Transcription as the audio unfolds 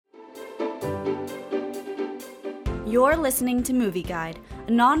You're listening to Movie Guide,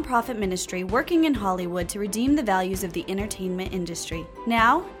 a non-profit ministry working in Hollywood to redeem the values of the entertainment industry.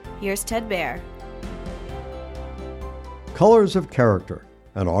 Now, here's Ted Baer. Colors of Character,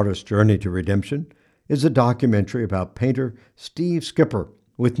 An Artist's Journey to Redemption, is a documentary about painter Steve Skipper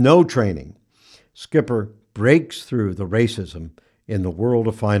with no training. Skipper breaks through the racism in the world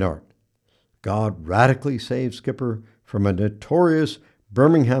of fine art. God radically saves Skipper from a notorious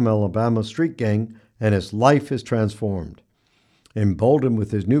Birmingham, Alabama street gang, and his life is transformed. Emboldened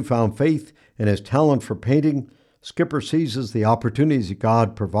with his newfound faith and his talent for painting, Skipper seizes the opportunities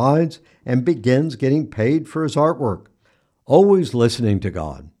God provides and begins getting paid for his artwork. Always listening to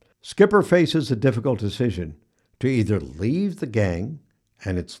God, Skipper faces a difficult decision to either leave the gang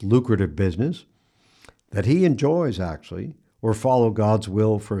and its lucrative business that he enjoys actually, or follow God's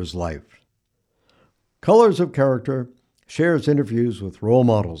will for his life. Colors of Character shares interviews with role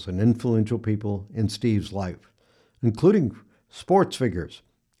models and influential people in Steve's life, including sports figures,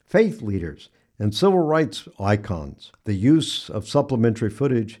 faith leaders, and civil rights icons. The use of supplementary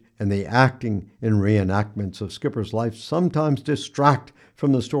footage and the acting in reenactments of Skipper's life sometimes distract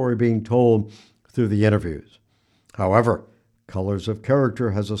from the story being told through the interviews. However, Colors of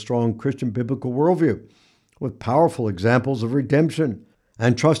Character has a strong Christian biblical worldview with powerful examples of redemption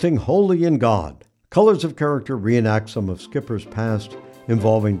and trusting wholly in God. Colors of Character reenacts some of Skipper's past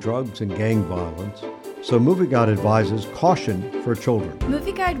involving drugs and gang violence, so Movie Guide advises caution for children.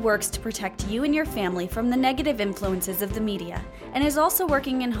 Movie Guide works to protect you and your family from the negative influences of the media and is also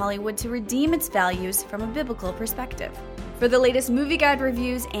working in Hollywood to redeem its values from a biblical perspective. For the latest Movie Guide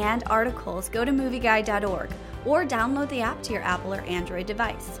reviews and articles, go to movieguide.org or download the app to your Apple or Android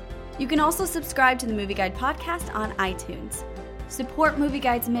device. You can also subscribe to the Movie Guide podcast on iTunes. Support Movie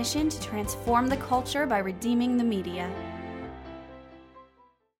Guide's mission to transform the culture by redeeming the media.